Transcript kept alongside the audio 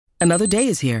Another day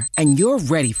is here, and you're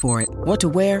ready for it. What to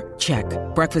wear? Check.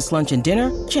 Breakfast, lunch, and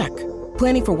dinner? Check.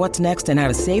 Planning for what's next and how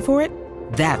to save for it?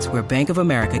 That's where Bank of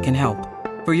America can help.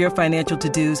 For your financial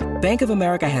to-dos, Bank of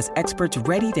America has experts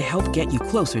ready to help get you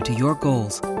closer to your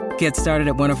goals. Get started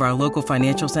at one of our local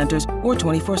financial centers or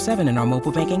 24/7 in our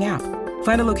mobile banking app.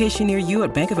 Find a location near you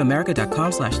at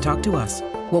bankofamerica.com/talktous.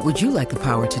 What would you like the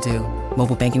power to do?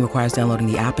 Mobile banking requires downloading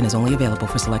the app and is only available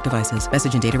for select devices.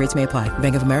 Message and data rates may apply.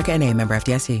 Bank of America N.A., member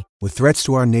FDIC. With threats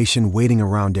to our nation waiting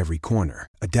around every corner,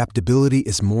 adaptability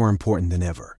is more important than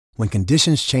ever. When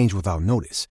conditions change without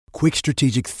notice, quick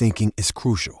strategic thinking is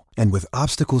crucial. And with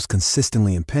obstacles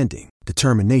consistently impending,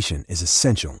 determination is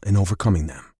essential in overcoming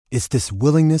them. It's this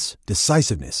willingness,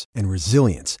 decisiveness, and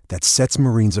resilience that sets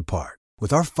Marines apart.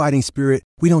 With our fighting spirit,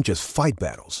 we don't just fight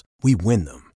battles, we win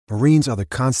them. Marines are the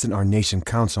constant our nation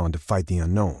counts on to fight the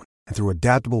unknown. And through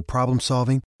adaptable problem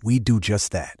solving, we do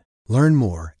just that. Learn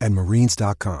more at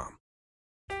marines.com.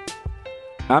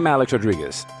 I'm Alex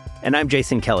Rodriguez. And I'm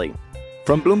Jason Kelly.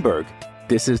 From Bloomberg,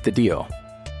 this is The Deal.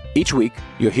 Each week,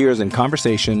 you'll hear us in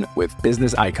conversation with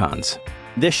business icons.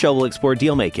 This show will explore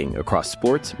deal-making across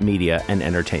sports, media, and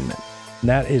entertainment.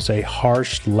 That is a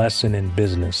harsh lesson in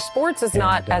business. Sports is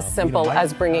not as simple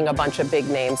as bringing a bunch of big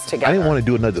names together. I didn't want to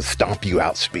do another stomp you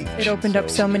out speech. It opened up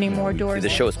so many more doors. The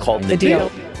show is called The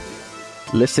Deal.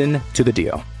 Listen to The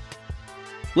Deal.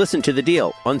 Listen to The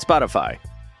Deal on Spotify.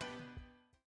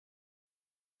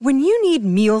 When you need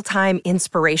mealtime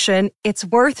inspiration, it's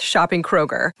worth shopping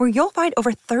Kroger, where you'll find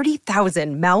over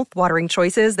 30,000 mouth-watering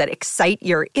choices that excite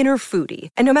your inner foodie.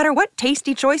 And no matter what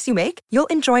tasty choice you make, you'll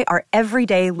enjoy our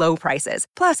everyday low prices,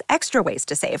 plus extra ways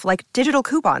to save, like digital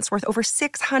coupons worth over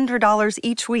 $600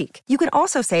 each week. You can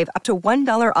also save up to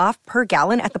 $1 off per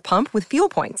gallon at the pump with fuel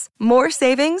points. More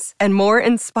savings and more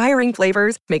inspiring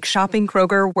flavors make shopping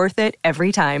Kroger worth it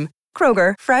every time.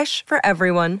 Kroger, fresh for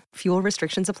everyone. Fuel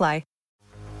restrictions apply.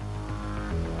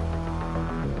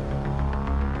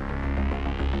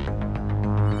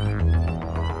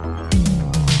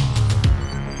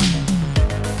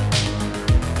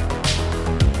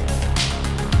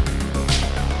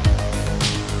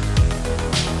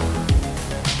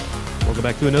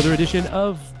 Welcome back to another edition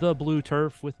of The Blue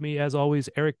Turf. With me, as always,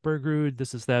 Eric Bergrud.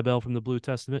 This is Thad Bell from the Blue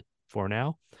Testament for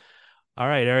now. All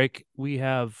right, Eric, we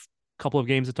have a couple of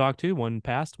games to talk to, one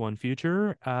past, one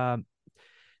future.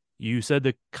 You said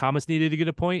the Comets needed to get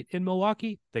a point in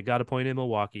Milwaukee. They got a point in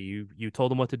Milwaukee. You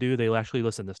told them what to do. They'll actually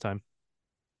listen this time.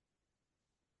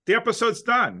 The episode's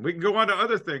done. We can go on to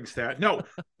other things.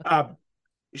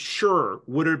 Sure,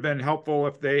 would have been helpful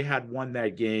if they had won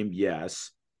that game, yes.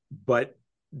 But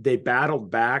they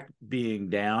battled back being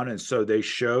down, and so they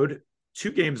showed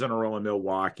 2 games in a row in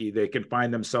Milwaukee. They can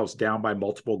find themselves down by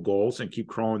multiple goals and keep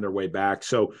crawling their way back.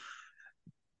 So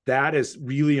that is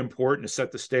really important to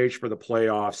set the stage for the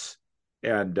playoffs.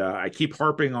 And I keep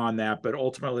harping on that, but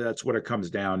ultimately that's what it comes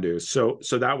down to. So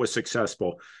that was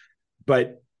successful.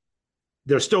 But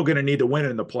they're still going to need to win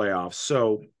in the playoffs.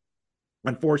 So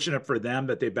unfortunate for them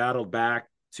that they battled back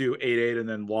to 8-8 and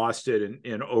then lost it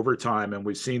in overtime. And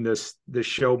we've seen this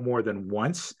show more than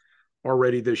once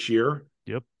already this year.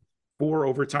 Yep. 4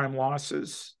 overtime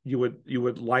losses. You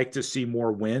would like to see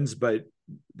more wins, but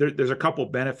there's a couple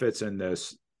benefits in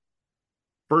this.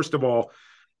 First of all,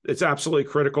 it's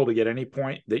absolutely critical to get any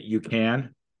point that you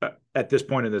can at this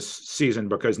point in this season,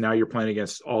 because now you're playing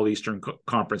against all Eastern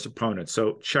Conference opponents.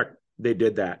 So check, they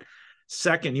did that.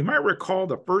 Second, you might recall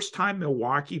the first time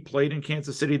Milwaukee played in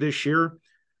Kansas City this year,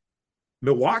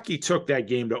 Milwaukee took that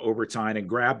game to overtime and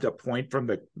grabbed a point from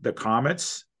the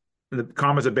Comets. The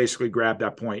Comets have basically grabbed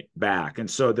that point back. And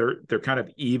so they're kind of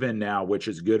even now, which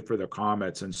is good for the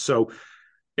Comets. And so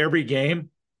every game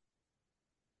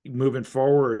moving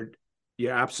forward,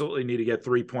 you absolutely need to get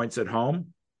 3 points at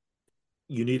home.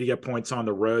 You need to get points on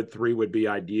the road. 3 would be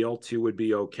ideal. 2 would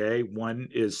be okay. 1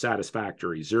 is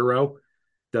satisfactory. 0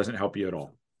 doesn't help you at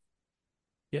all.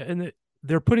 Yeah, and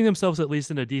they're putting themselves at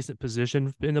least in a decent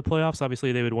position in the playoffs.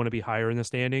 Obviously, they would want to be higher in the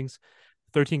standings.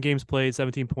 13 games played,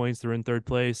 17 points. They're in 3rd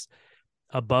place.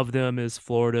 Above them is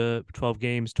Florida, 12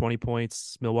 games, 20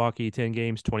 points. Milwaukee, 10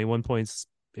 games, 21 points.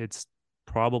 It's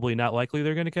probably not likely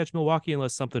they're going to catch Milwaukee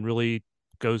unless something really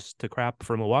goes to crap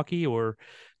for Milwaukee or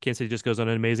Kansas City just goes on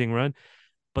an amazing run.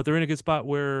 But they're in a good spot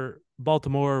where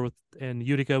Baltimore and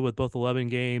Utica with both 11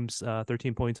 games,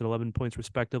 13 points and 11 points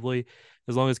respectively.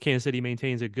 As long as Kansas City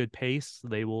maintains a good pace,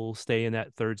 they will stay in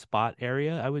that 3rd spot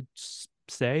area, I would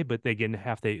say. But they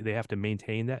have to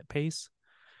maintain that pace.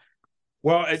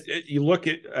 Well, you look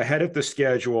at ahead of the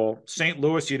schedule, St.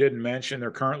 Louis, you didn't mention,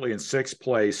 they're currently in 6th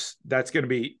place. That's going to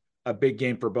be a big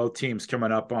game for both teams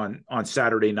coming up on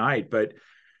Saturday night. But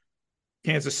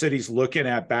Kansas City's looking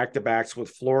at back-to-backs with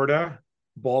Florida.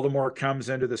 Baltimore comes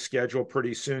into the schedule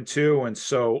pretty soon too. And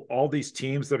so all these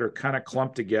teams that are kind of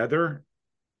clumped together,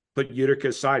 put Utica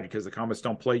aside because the Comets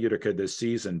don't play Utica this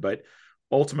season, but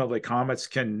ultimately Comets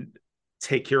can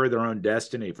take care of their own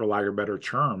destiny, for lack of a better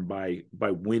term, by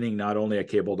winning not only at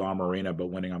Cable Dome Arena, but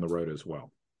winning on the road as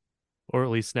well. Or at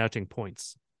least snatching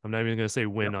points. I'm not even going to say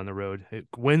win on the road.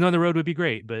 Win on the road would be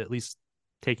great, but at least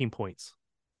taking points.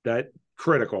 That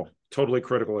critical, totally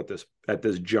critical at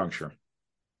this juncture.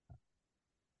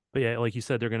 But yeah, like you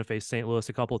said, they're going to face St. Louis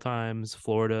a couple of times,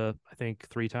 Florida, I think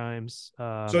 3 times.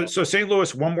 So St.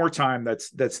 Louis one more time.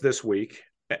 That's this week,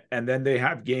 and then they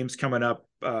have games coming up.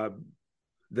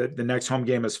 The next home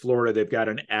game is Florida. They've got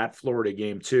an at Florida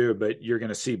game too, but you're going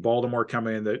to see Baltimore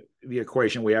coming in the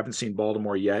equation. We haven't seen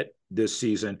Baltimore yet this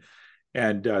season,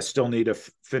 and still need to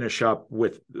finish up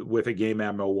with a game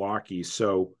at Milwaukee.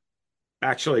 So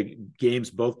actually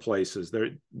games both places. There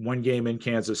one game in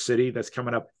Kansas City that's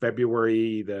coming up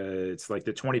February it's like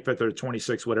the 25th or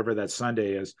 26th, whatever that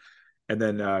Sunday is, and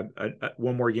then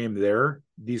one more game there.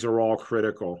 These are all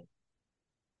critical,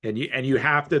 and you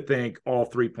have to think all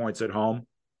 3 points at home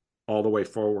all the way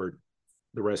forward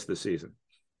the rest of the season.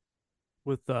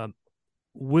 With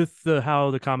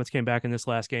how the Comets came back in this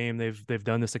last game, they've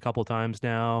done this a couple times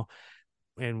now.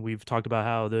 And we've talked about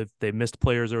how they missed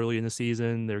players early in the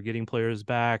season. They're getting players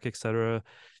back, etc.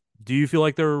 Do you feel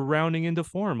like they're rounding into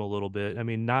form a little bit? I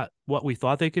mean, not what we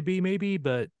thought they could be maybe,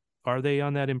 but are they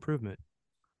on that improvement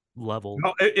level?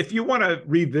 Well, if you want to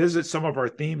revisit some of our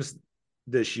themes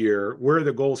this year, where are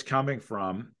the goals coming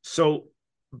from? So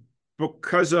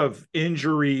because of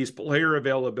injuries, player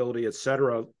availability,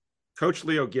 etc., Coach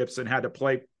Leo Gibson had to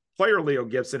play player Leo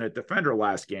Gibson at defender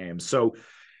last game. So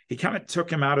he kind of took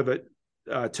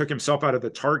himself out of the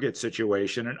target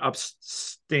situation, and up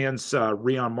stands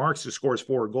Rion Marks, who scores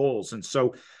 4 goals. And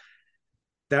so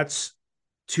that's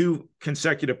 2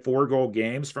 consecutive 4-goal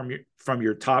games from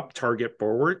your top target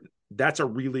forward. That's a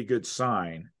really good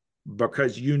sign,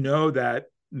 because you know that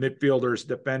midfielders,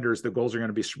 defenders, the goals are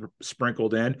going to be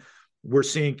sprinkled in. We're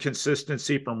seeing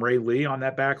consistency from Ray Lee on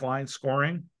that back line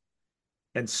scoring.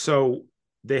 And so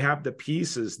they have the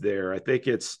pieces there. I think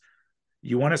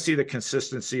you want to see the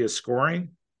consistency of scoring.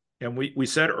 And we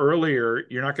said earlier,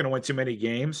 you're not going to win too many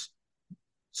games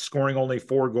scoring only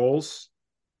 4 goals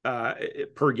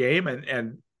per game.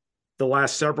 And the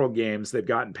last several games, they've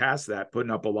gotten past that,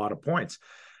 putting up a lot of points.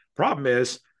 Problem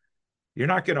is, you're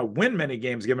not going to win many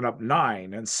games giving up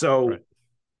 9. And so right.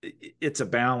 It's a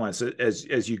balance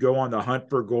as you go on the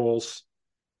hunt for goals,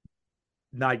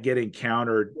 not getting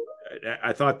countered.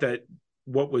 I thought that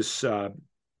what was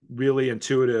really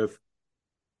intuitive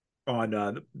on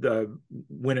the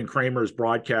Wynn and Kramer's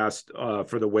broadcast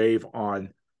for the Wave on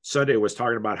Sunday was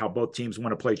talking about how both teams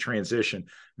want to play transition.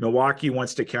 Milwaukee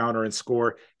wants to counter and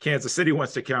score. Kansas City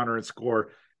wants to counter and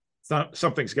score.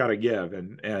 Something's got to give,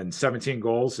 and 17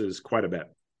 goals is quite a bit.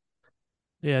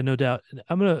 Yeah, no doubt.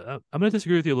 I'm gonna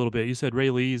disagree with you a little bit. You said Ray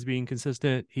Lee's being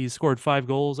consistent. He's scored 5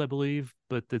 goals, I believe,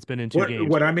 but it's been in 2 games.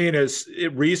 What I mean is,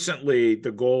 recently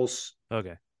the goals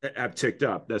okay have ticked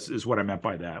up. That is what I meant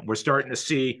by that. We're starting to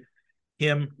see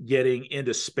him getting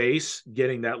into space,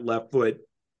 getting that left foot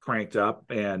cranked up,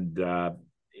 and the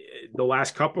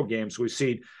last couple games we've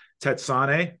seen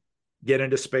Tetsane get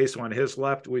into space on his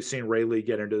left. We've seen Ray Lee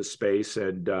get into the space,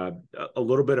 and a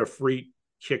little bit of free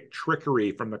kick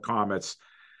trickery from the Comets,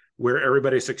 where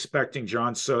everybody's expecting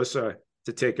John Sosa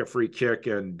to take a free kick,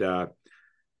 and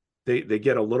they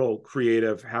get a little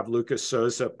creative, have Lucas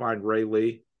Sosa find Ray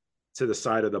Lee to the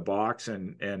side of the box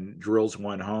and drills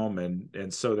one home.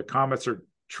 And so the Comets are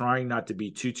trying not to be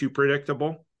too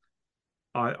predictable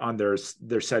on their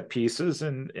set pieces.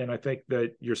 And I think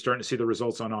that you're starting to see the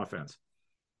results on offense.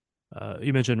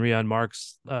 You mentioned Rion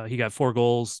Marks. He got 4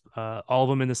 goals, all of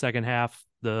them in the second half.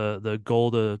 The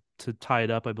goal to tie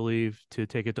it up, I believe, to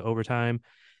take it to overtime.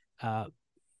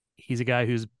 He's a guy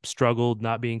who's struggled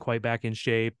not being quite back in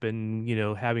shape and,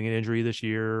 having an injury this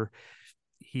year.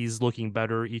 He's looking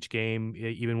better each game.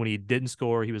 Even when he didn't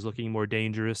score, he was looking more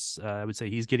dangerous. I would say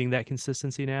he's getting that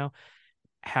consistency now.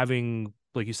 Having,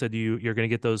 like you said, you're going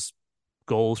to get those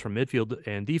goals from midfield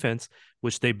and defense,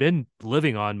 which they've been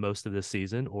living on most of this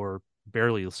season, or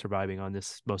barely surviving on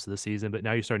this most of the season. But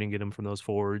now you're starting to get them from those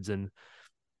forwards and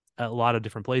a lot of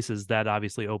different places. That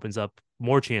obviously opens up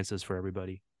more chances for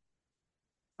everybody.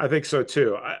 I think so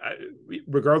too.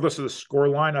 Regardless of the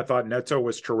scoreline, I thought Neto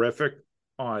was terrific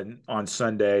on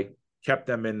Sunday, kept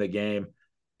them in the game,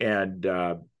 and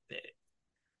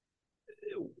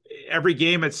every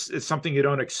game it's something you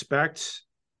don't expect.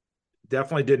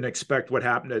 Definitely didn't expect what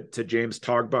happened to James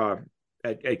Togba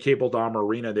at Cable Dome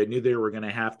Arena. They knew they were going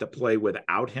to have to play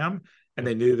without him, and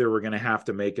they knew they were going to have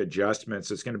to make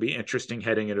adjustments. It's going to be interesting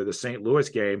heading into the St. Louis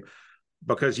game,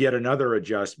 because yet another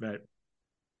adjustment.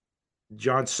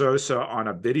 John Sosa on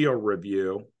a video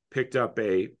review picked up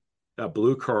a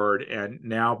blue card, and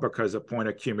now because of point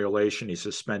accumulation, he's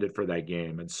suspended for that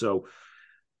game. And so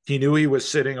he knew he was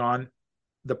sitting on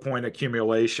the point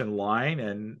accumulation line,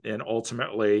 and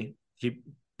ultimately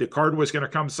the card was going to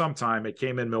come sometime. It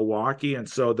came in Milwaukee, and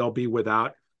so they'll be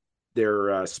without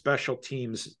their special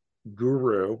teams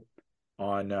guru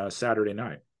on Saturday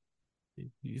night.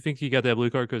 You think he got that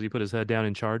blue card because he put his head down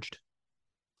and charged?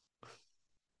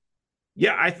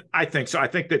 Yeah, I think so. I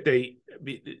think they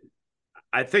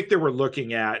were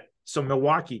looking at, so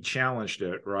Milwaukee challenged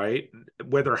it, right?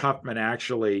 Whether Huffman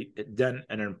actually done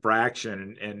an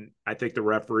infraction. And I think the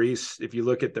referees, if you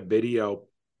look at the video,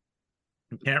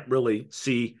 you can't really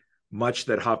see much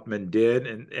that Huffman did.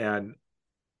 And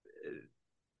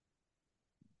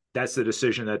that's the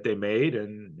decision that they made.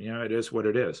 And, it is what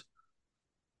it is.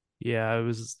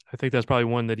 Yeah, I think that's probably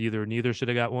one that either neither should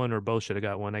have got one or both should have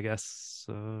got one, I guess.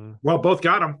 Well, both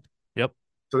got them. Yep.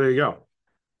 So there you go.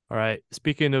 All right.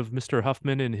 Speaking of Mr.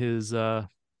 Huffman and his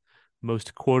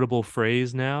most quotable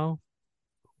phrase now,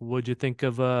 what'd you think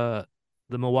of the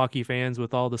Milwaukee fans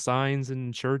with all the signs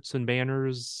and shirts and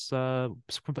banners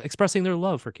expressing their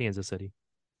love for Kansas City?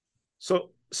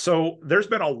 So there's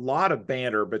been a lot of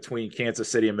banter between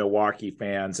Kansas City and Milwaukee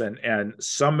fans, and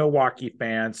some Milwaukee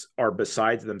fans are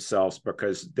beside themselves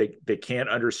because they can't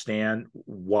understand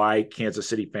why Kansas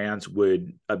City fans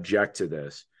would object to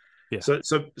this. Yeah.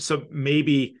 So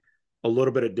maybe a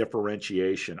little bit of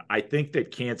differentiation. I think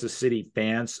that Kansas City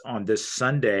fans on this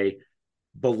Sunday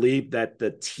believed that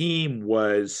the team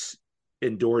was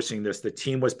endorsing this. The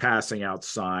team was passing out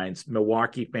signs.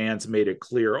 Milwaukee fans made it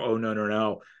clear, oh,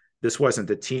 no. This wasn't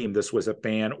the team. This was a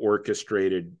fan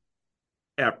orchestrated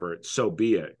effort. So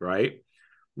be it, right?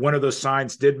 One of those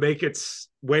signs did make its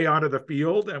way onto the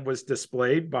field and was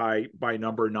displayed by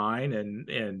number 9.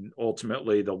 And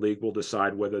ultimately the league will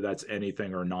decide whether that's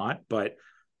anything or not. But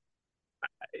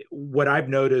what I've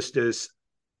noticed is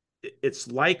it's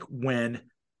like when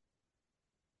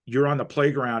you're on the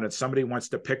playground and somebody wants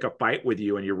to pick a fight with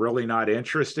you and you're really not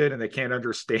interested and they can't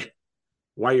understand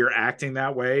why you're acting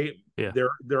that way. Yeah.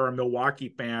 There are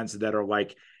Milwaukee fans that are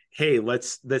like, hey,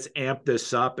 let's amp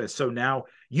this up. And so now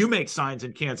you make signs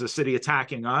in Kansas City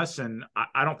attacking us. And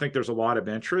I don't think there's a lot of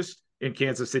interest in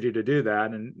Kansas City to do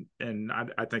that. And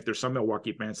I think there's some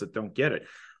Milwaukee fans that don't get it.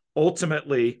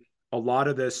 Ultimately, a lot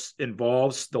of this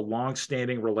involves the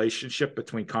longstanding relationship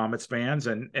between Comets fans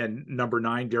and number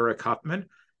 9, Derek Huffman.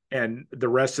 And the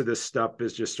rest of this stuff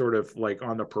is just sort of like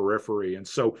on the periphery. And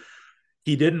so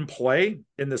he didn't play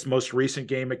in this most recent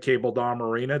game at Cable Dome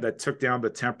Arena that took down the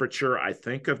temperature, I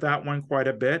think, of that one quite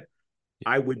a bit.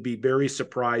 I would be very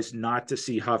surprised not to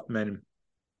see Huffman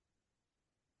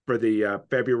for the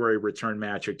February return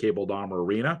match at Cable Dome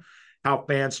Arena. How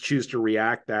fans choose to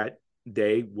react that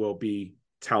day will be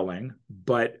telling.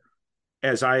 But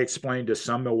as I explained to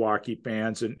some Milwaukee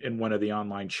fans in one of the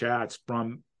online chats,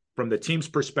 from the team's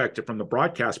perspective, from the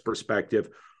broadcast perspective,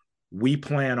 we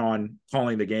plan on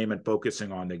calling the game and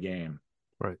focusing on the game.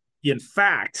 Right. In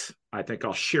fact, I think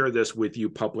I'll share this with you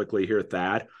publicly here,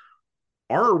 Thad.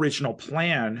 Our original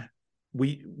plan,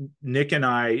 Nick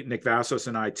Vassos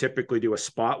and I typically do a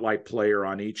spotlight player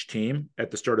on each team at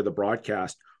the start of the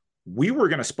broadcast. We were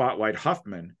going to spotlight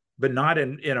Huffman, but not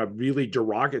in a really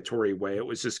derogatory way. It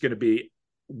was just going to be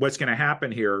what's going to happen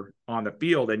here on the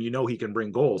field. And he can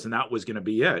bring goals. And that was going to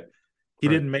be it. He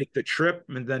didn't make the trip.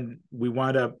 And then we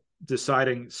wound up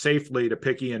deciding safely to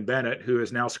pick Ian Bennett, who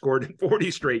has now scored in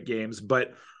 40 straight games.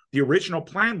 But the original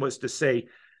plan was to say,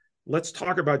 let's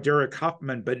talk about Derek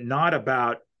Huffman, but not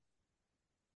about.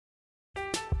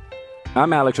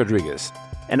 I'm Alex Rodriguez.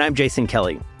 And I'm Jason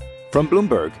Kelly. From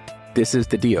Bloomberg, this is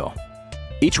The Deal.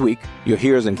 Each week, you'll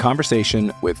hear us in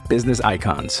conversation with business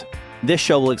icons. This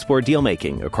show will explore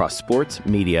deal-making across sports,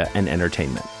 media, and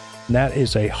entertainment. That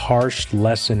is a harsh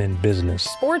lesson in business.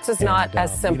 Sports is not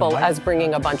as simple as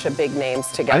bringing a bunch of big names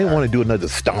together. I didn't want to do another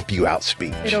stomp you out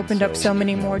speech. It opened up so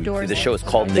many more doors. The show is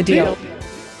called The Deal.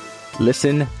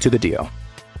 Listen to The Deal.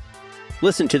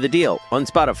 Listen to The Deal on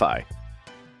Spotify.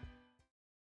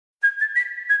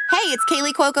 Hey, it's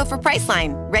Kaylee Cuoco for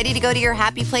Priceline. Ready to go to your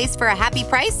happy place for a happy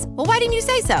price? Well, why didn't you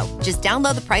say so? Just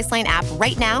download the Priceline app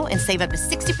right now and save up to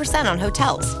 60% on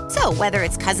hotels. So whether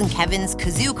it's Cousin Kevin's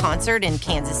Kazoo Concert in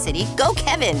Kansas City, go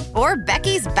Kevin, or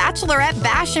Becky's Bachelorette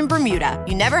Bash in Bermuda,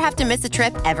 you never have to miss a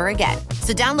trip ever again.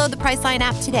 So download the Priceline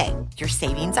app today. Your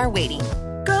savings are waiting.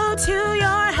 Go to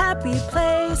your happy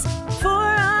place for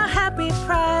a happy happy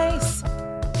price.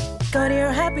 Go to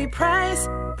your happy price,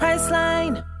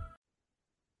 Priceline.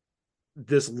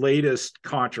 This latest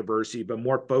controversy, but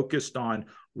more focused on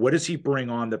what does he bring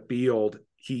on the field.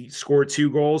 He scored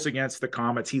 2 goals against the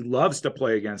Comets. He loves to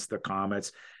play against the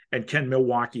Comets. And can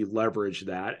Milwaukee leverage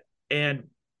that? And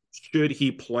should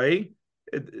he play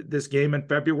this game in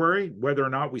February? Whether or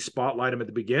not we spotlight him at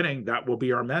the beginning, that will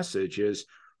be our message, is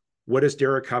what does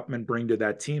Derek Huffman bring to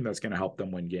that team that's going to help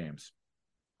them win games?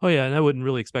 Oh, yeah, and I wouldn't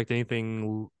really expect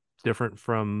anything different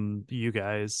from you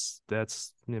guys.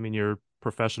 You're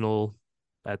professional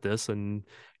at this, and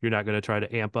you're not going to try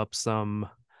to amp up some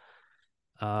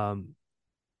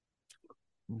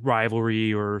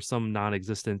rivalry or some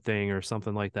non-existent thing or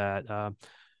something like that.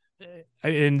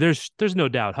 And there's no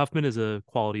doubt Huffman is a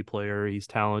quality player. He's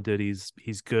talented.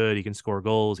 He's good. He can score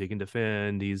goals. He can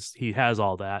defend. He has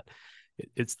all that.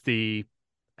 It's the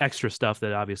extra stuff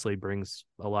that obviously brings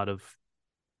a lot of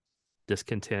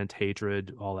discontent,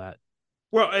 hatred, all that.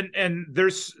 Well, and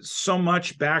there's so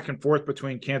much back and forth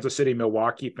between Kansas City,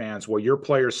 Milwaukee fans. Well, your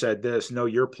player said this. No,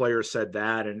 your player said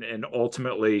that. And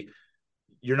ultimately,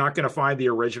 you're not going to find the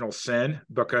original sin,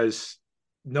 because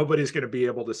nobody's going to be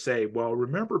able to say, well,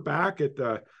 remember back at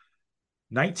the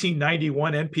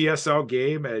 1991 NPSL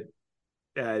game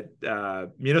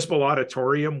at Municipal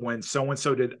Auditorium when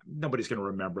so-and-so did. Nobody's going to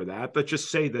remember that. But just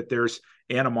say that there's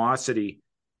animosity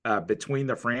between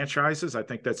the franchises. I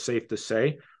think that's safe to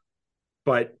say.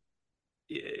 But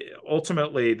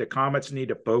ultimately, the Comets need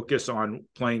to focus on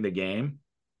playing the game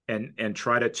and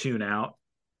try to tune out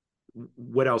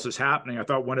what else is happening. I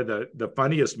thought one of the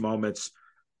funniest moments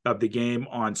of the game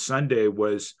on Sunday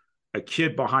was a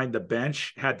kid behind the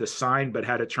bench had the sign but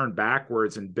had to turn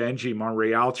backwards, and Benji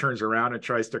Monreal turns around and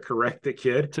tries to correct the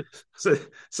kid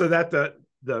so that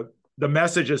the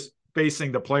message is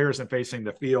facing the players and facing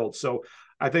the field. So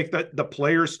I think that the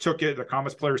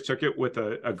Comets players took it with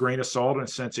a grain of salt and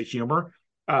a sense of humor.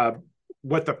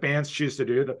 What the fans choose to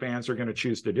do, the fans are going to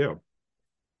choose to do.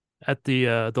 At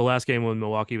the last game when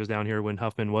Milwaukee was down here, when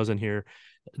Huffman wasn't here,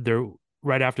 there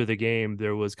right after the game,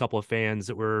 there was a couple of fans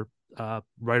that were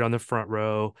right on the front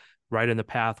row, right in the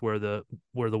path where the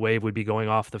wave would be going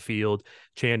off the field,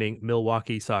 chanting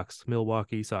 "Milwaukee sucks,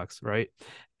 Milwaukee sucks," right?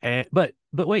 And but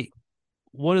wait,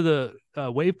 one of the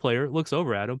wave player looks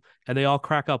over at him, and they all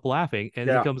crack up laughing, and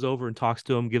he comes over and talks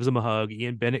to him, gives him a hug.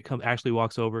 Ian Bennett actually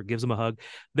walks over, gives him a hug.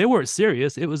 They weren't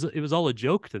serious. It was all a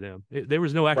joke to them. There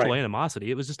was no actual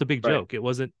animosity. It was just a big joke. It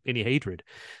wasn't any hatred.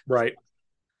 Right.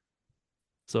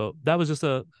 So that was just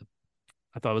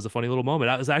I thought it was a funny little moment.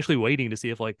 I was actually waiting to see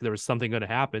if there was something going to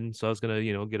happen. So I was going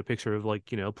to, get a picture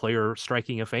of player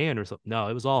striking a fan or something. No,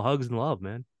 it was all hugs and love,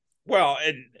 man. Well,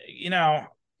 and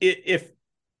if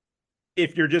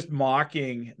you're just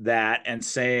mocking that and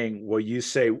saying, well, you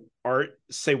say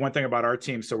one thing about our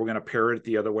team, so we're going to parrot it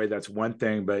the other way, that's one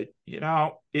thing. But,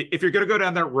 if you're going to go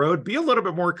down that road, be a little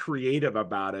bit more creative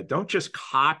about it. Don't just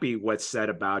copy what's said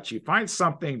about you. Find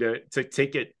something to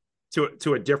take it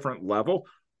to a different level,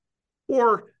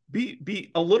 or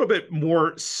be a little bit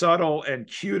more subtle and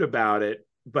cute about it.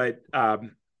 But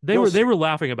they were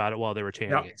laughing about it while they were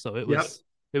chanting it. So it was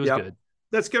good.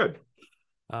 That's good.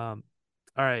 All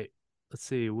right. Let's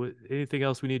see. Anything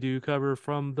else we need to cover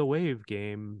from the Wave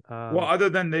game? Well, other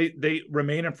than they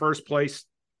remain in first place.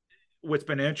 What's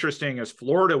been interesting is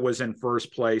Florida was in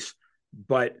first place,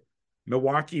 but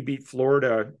Milwaukee beat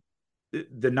Florida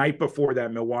the night before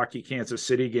that Milwaukee-Kansas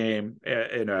City game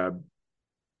in a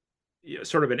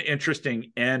sort of an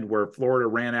interesting end where Florida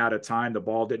ran out of time. The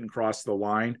ball didn't cross the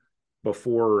line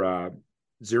before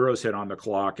zeros hit on the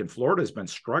clock, and Florida's been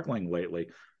struggling lately.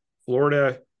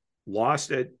 Florida lost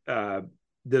it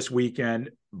this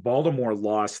weekend. Baltimore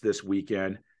lost this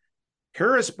weekend.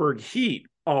 Harrisburg Heat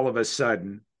all of a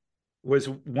sudden was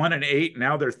 1-8.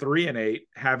 Now they're 3-8,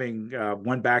 having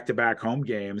won back-to-back home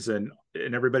games, and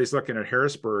everybody's looking at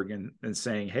Harrisburg and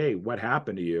saying, "Hey, what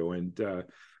happened to you?" And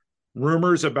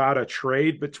rumors about a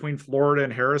trade between Florida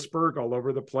and Harrisburg all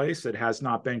over the place. It has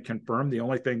not been confirmed. The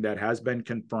only thing that has been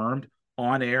confirmed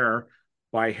on air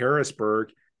by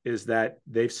Harrisburg is that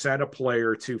they've sent a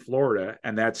player to Florida,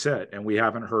 and that's it. And we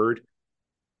haven't heard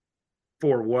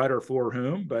for what or for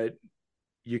whom, but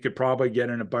you could probably get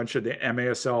in a bunch of the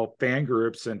MASL fan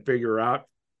groups and figure out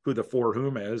who the for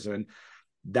whom is. And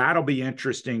that'll be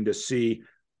interesting to see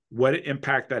what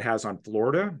impact that has on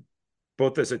Florida,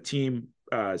 both as a team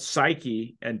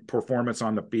psyche and performance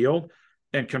on the field.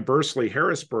 And conversely,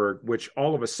 Harrisburg, which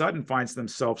all of a sudden finds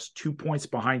themselves 2 points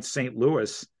behind St.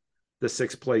 Louis, the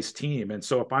sixth place team. And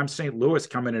so if I'm St. Louis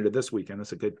coming into this weekend,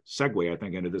 that's a good segue, I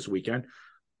think, into this weekend.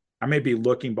 I may be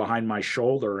looking behind my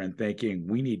shoulder and thinking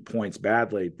we need points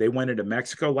badly. They went into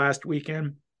Mexico last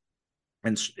weekend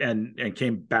and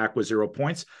came back with 0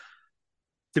 points.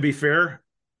 To be fair,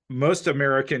 most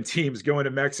American teams go into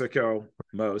Mexico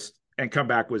and come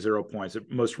back with 0 points.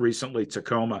 Most recently,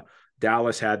 Tacoma,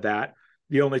 Dallas had that.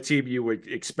 The only team you would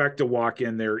expect to walk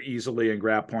in there easily and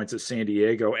grab points is San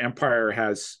Diego. Empire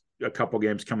has a couple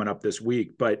games coming up this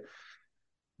week, but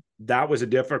that was a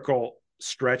difficult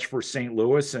stretch for St.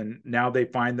 Louis, and now they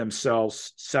find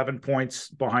themselves 7 points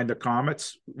behind the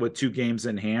Comets with 2 games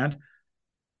in hand.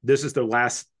 This is the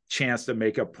last chance to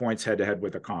make up points head-to-head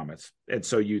with the Comets. And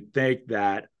so you think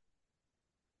that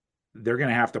they're going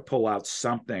to have to pull out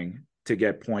something to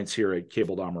get points here at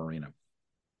Cable Dome Arena.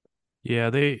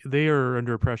 Yeah, they are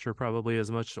under pressure probably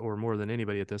as much or more than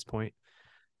anybody at this point.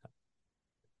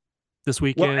 This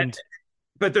weekend.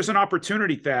 But there's an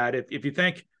opportunity, Thad. If you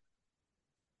think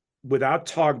without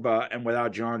Togba and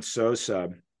without John Sosa,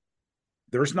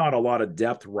 there's not a lot of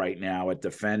depth right now at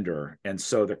defender. And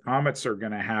so the Comets are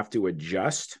going to have to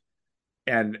adjust.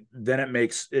 And then it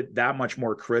makes it that much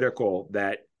more critical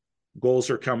that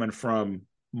goals are coming from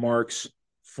Marks,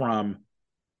 from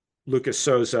Lucas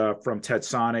Souza, from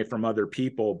Tetsane, from other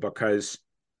people, because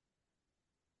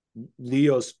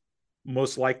Leo's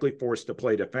most likely forced to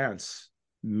play defense,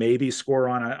 maybe score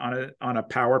on a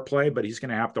power play, but he's going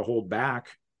to have to hold back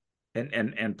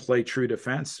and play true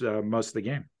defense most of the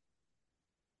game.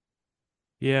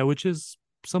 Yeah, which is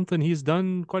something he's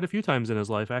done quite a few times in his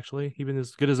life, actually. Even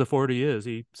as good as a forward he is,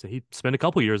 he spent a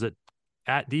couple years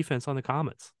at defense on the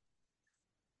Comets.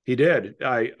 He did.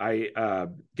 I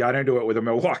got into it with a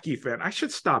Milwaukee fan. I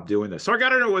should stop doing this. So I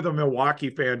got into it with a Milwaukee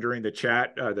fan during the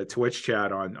chat, the Twitch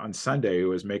chat on Sunday, who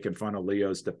was making fun of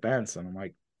Leo's defense, and I'm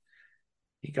like,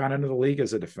 he got into the league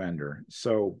as a defender.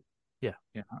 So yeah,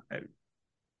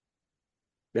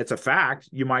 that's a fact.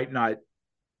 You might not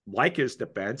like his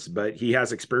defense, but he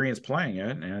has experience playing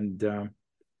it, and there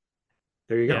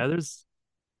you go.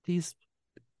 Yeah,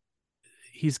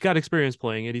 he's got experience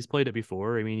playing it. He's played it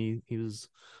before. I mean,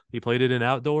 he played it in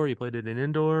outdoor, he played it in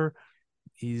indoor.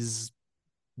 He's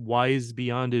wise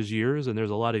beyond his years, and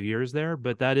there's a lot of years there.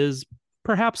 But that is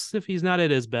perhaps, if he's not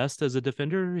at his best as a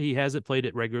defender, he hasn't played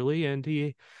it regularly, and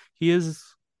he is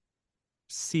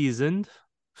seasoned,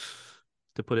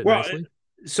 to put it nicely.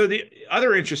 So the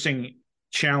other interesting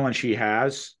challenge he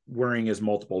has wearing his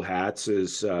multiple hats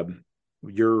is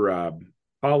your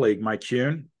colleague Mike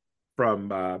Kuhn from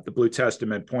the Blue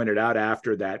Testament pointed out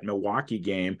after that Milwaukee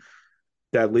game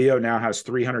that Leo now has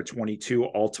 322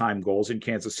 all-time goals in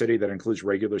Kansas City. That includes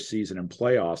regular season and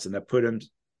playoffs, and that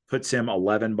puts him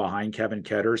 11 behind Kevin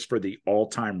Ketters for the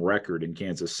all-time record in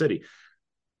Kansas City.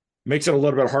 Makes it a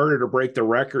little bit harder to break the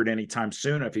record anytime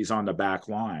soon if he's on the back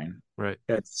line. Right.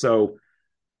 And so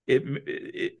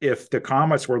if the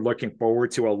Comets were looking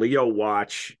forward to a Leo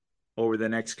watch over the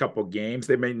next couple of games,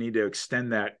 they may need to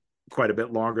extend that quite a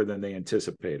bit longer than they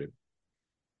anticipated.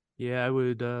 Yeah, I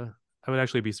would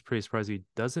actually be pretty surprised he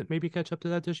doesn't maybe catch up to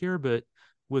that this year, but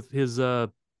with his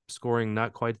scoring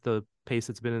not quite the pace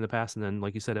it's been in the past, and then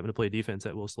like you said, having to play defense,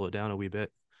 that will slow it down a wee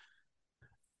bit.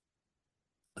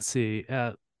 Let's see.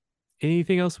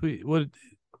 Anything else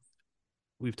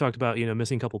we've talked about,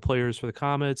 missing a couple players for the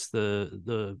Comets,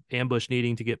 the ambush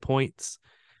needing to get points.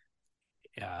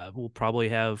 We'll probably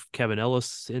have Kevin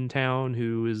Ellis in town,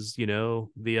 who is,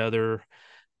 the other,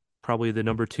 probably the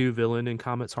number 2 villain in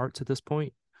Comets' hearts at this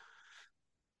point.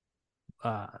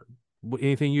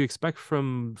 Anything you expect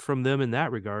from them in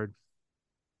that regard?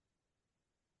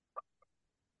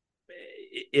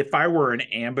 If I were an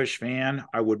ambush fan,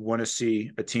 I would want to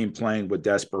see a team playing with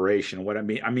desperation. What I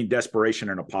mean desperation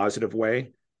in a positive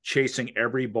way, chasing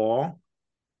every ball,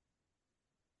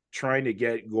 trying to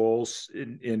get goals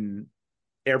in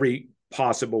every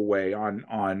possible way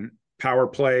on power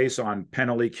plays, on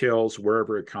penalty kills,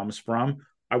 wherever it comes from.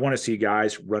 I want to see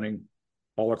guys running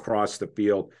all across the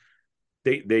field.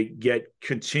 They get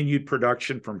continued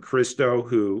production from Cristo,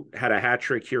 who had a hat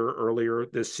trick here earlier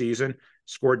this season,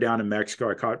 scored down in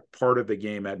Mexico. I caught part of the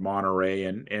game at Monterrey,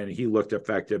 and he looked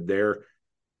effective there.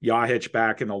 Yahic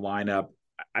back in the lineup.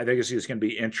 I think it's just going to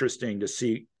be interesting to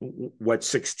see what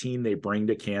 16 they bring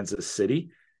to Kansas City.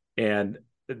 And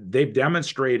they've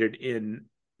demonstrated in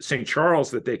St. Charles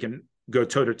that they can go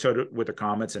toe-to-toe with the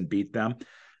Comets and beat them.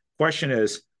 Question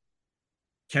is,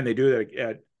 can they do that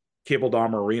at Cable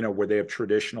Dome Arena, where they have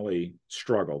traditionally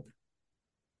struggled?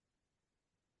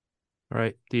 All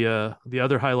right. The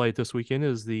other highlight this weekend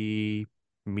is the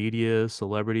media,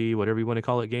 celebrity, whatever you want to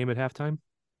call it, game at halftime.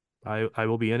 I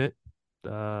will be in it.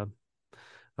 I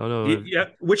don't know. Yeah.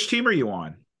 Which team are you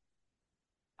on?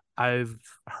 I've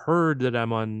heard that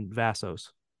I'm on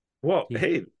Vassos. Well,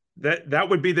 hey, that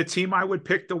would be the team I would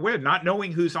pick to win, not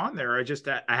knowing who's on there.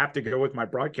 I have to go with my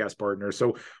broadcast partner.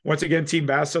 So once again, Team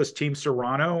Vassos, Team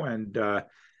Serrano, and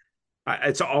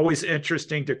it's always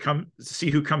interesting to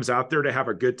see who comes out there to have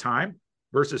a good time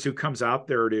versus who comes out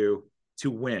there to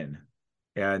win.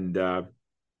 And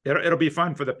it'll be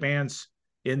fun for the fans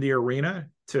in the arena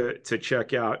to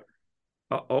check out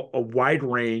a wide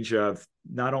range of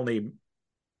not only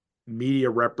media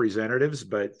representatives,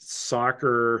 but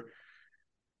soccer.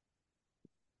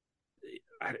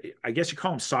 I guess you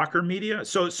call them soccer media.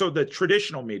 So the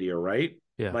traditional media, right?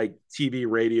 Yeah. Like TV,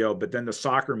 radio, but then the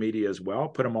soccer media as well.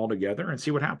 Put them all together and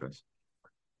see what happens.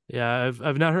 Yeah,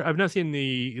 I've not seen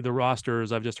the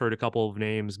rosters. I've just heard a couple of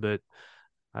names, but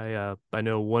I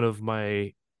know one of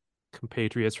my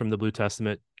compatriots from the Blue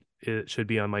Testament, it should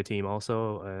be on my team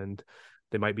also, and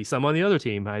there might be some on the other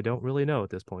team. I don't really know at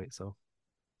this point. So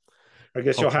I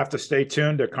guess you'll have to stay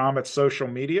tuned to Comets social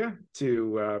media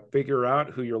to figure out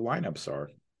who your lineups are.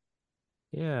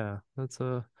 Yeah, that's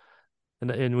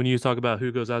and when you talk about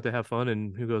who goes out to have fun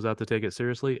and who goes out to take it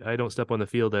seriously, I don't step on the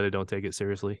field that I don't take it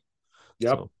seriously.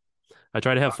 Yep. So I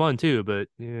try to have fun too, but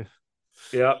yeah.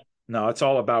 Yep. No, it's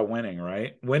all about winning,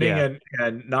 right? Winning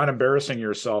and not embarrassing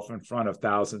yourself in front of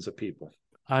thousands of people.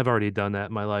 I've already done that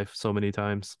in my life so many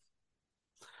times.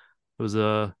 It was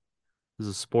a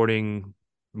sporting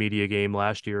media game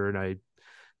last year, and I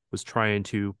was trying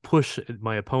to push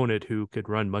my opponent who could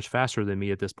run much faster than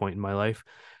me at this point in my life.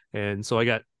 And so I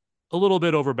got a little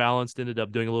bit overbalanced, ended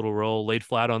up doing a little roll, laid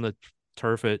flat on the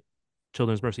turf at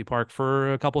Children's Mercy Park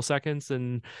for a couple seconds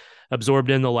and absorbed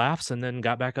in the laughs, and then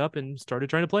got back up and started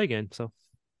trying to play again. So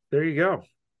there you go.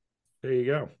 There you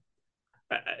go.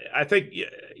 I think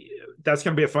that's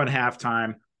going to be a fun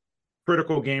halftime.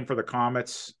 Critical game for the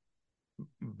Comets,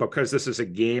 because this is a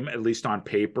game, at least on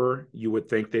paper, you would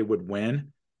think they would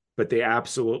win, but they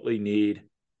absolutely need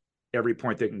every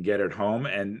point they can get at home.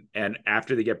 And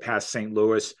after they get past St.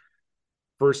 Louis,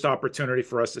 first opportunity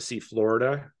for us to see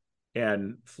Florida.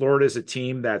 And Florida is a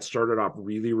team that started off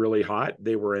really, really hot.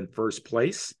 They were in first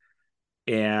place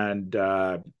and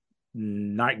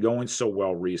not going so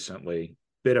well recently.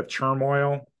 Bit of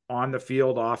turmoil on the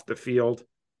field, off the field,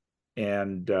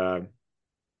 and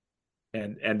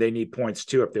they need points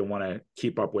too if they want to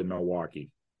keep up with Milwaukee.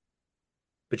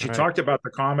 But you talked about the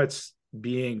Comets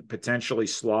being potentially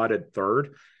slotted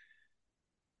third.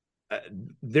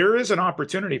 There is an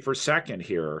opportunity for second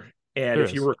here. And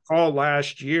if you recall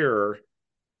last year,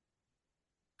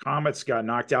 Comets got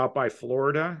knocked out by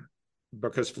Florida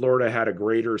because Florida had a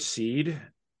greater seed,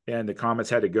 and the Comets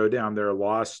had to go down there,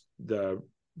 lost the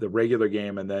regular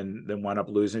game, and then wound up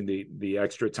losing the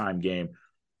extra time game.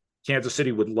 Kansas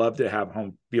City would love to have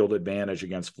home field advantage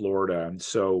against Florida. And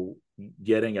so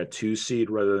getting a 2 seed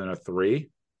rather than a 3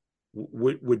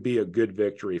 would be a good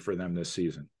victory for them this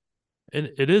season. And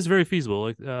it is very feasible.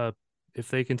 Like, if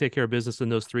they can take care of business in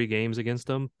those 3 games against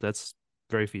them, that's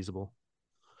very feasible.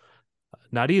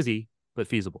 Not easy, but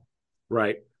feasible.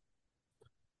 Right.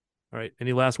 All right.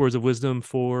 Any last words of wisdom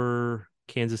for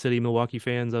Kansas City, Milwaukee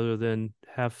fans, other than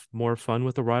have more fun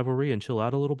with the rivalry and chill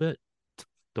out a little bit?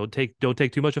 Don't take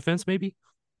too much offense, maybe?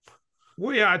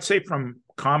 Well, yeah, I'd say from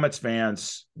Comets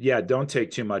fans, don't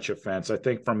take too much offense. I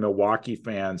think from Milwaukee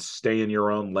fans, stay in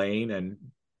your own lane and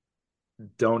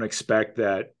don't expect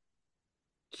that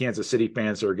Kansas City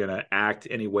fans are going to act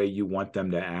any way you want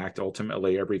them to act.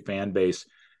 Ultimately, every fan base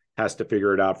has to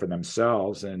figure it out for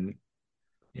themselves. And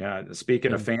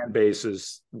speaking of fan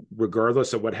bases,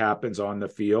 regardless of what happens on the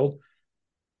field,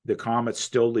 the Comets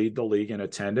still lead the league in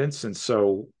attendance. And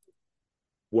so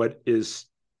what is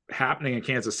happening in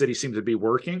Kansas City seems to be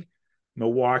working.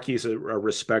 Milwaukee's a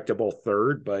respectable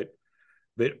third, but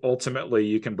ultimately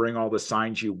you can bring all the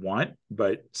signs you want,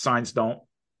 but signs don't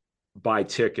buy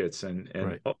tickets.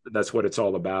 And that's what it's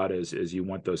all about is you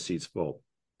want those seats full.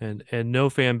 And no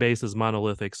fan base is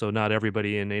monolithic. So not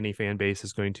everybody in any fan base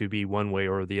is going to be one way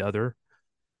or the other.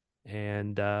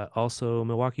 And also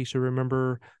Milwaukee should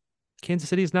remember Kansas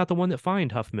City is not the one that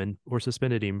fined Huffman or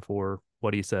suspended him for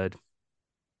what he said.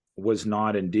 Was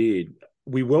not indeed.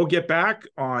 We will get back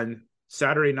on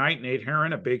Saturday night. Nate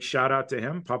Herron, a big shout out to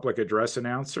him, public address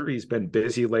announcer. He's been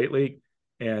busy lately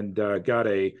and got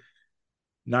a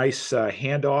nice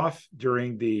handoff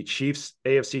during the Chiefs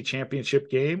AFC Championship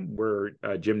game where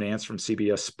Jim Nantz from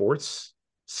CBS Sports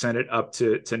sent it up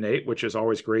to Nate, which is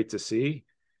always great to see.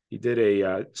 He did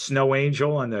a snow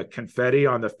angel and the confetti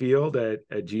on the field at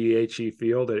GEHE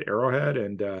Field at Arrowhead,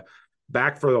 and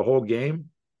back for the whole game.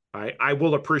 I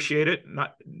will appreciate it,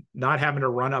 not having to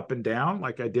run up and down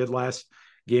like I did last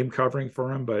game covering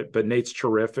for him, but Nate's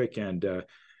terrific, and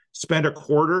spend a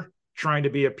quarter trying to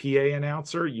be a PA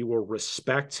announcer. You will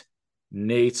respect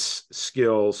Nate's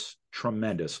skills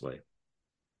tremendously.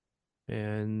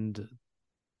 And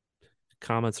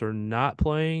Comets are not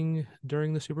playing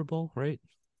during the Super Bowl, right?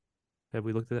 Have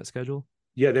we looked at that schedule?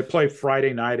 Yeah, they play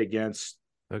Friday night against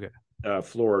okay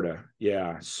Florida.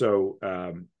 Yeah, so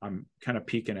I'm kind of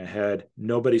peeking ahead.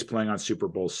 Nobody's playing on Super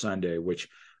Bowl Sunday, which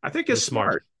I think is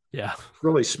smart. Yeah,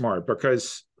 really smart,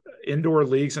 because indoor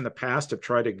leagues in the past have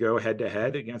tried to go head to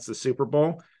head against the Super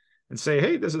Bowl and say,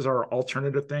 hey, this is our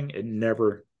alternative thing. It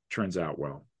never turns out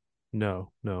well.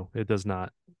 No, it does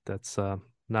not. That's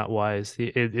not wise.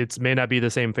 It may not be the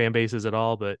same fan bases at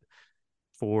all, but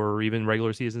for even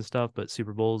regular season stuff, but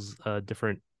Super Bowl's a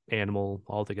different animal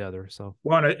altogether. So,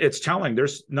 well, it's telling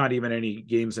there's not even any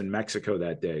games in Mexico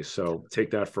that day. So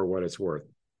take that for what it's worth.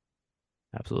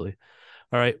 Absolutely.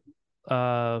 All right.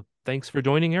 Thanks for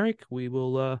joining, Eric. We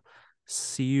will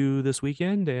see you this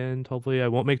weekend, and hopefully I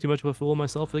won't make too much of a fool of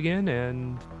myself again,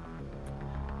 and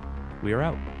we are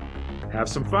out. Have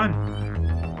some fun.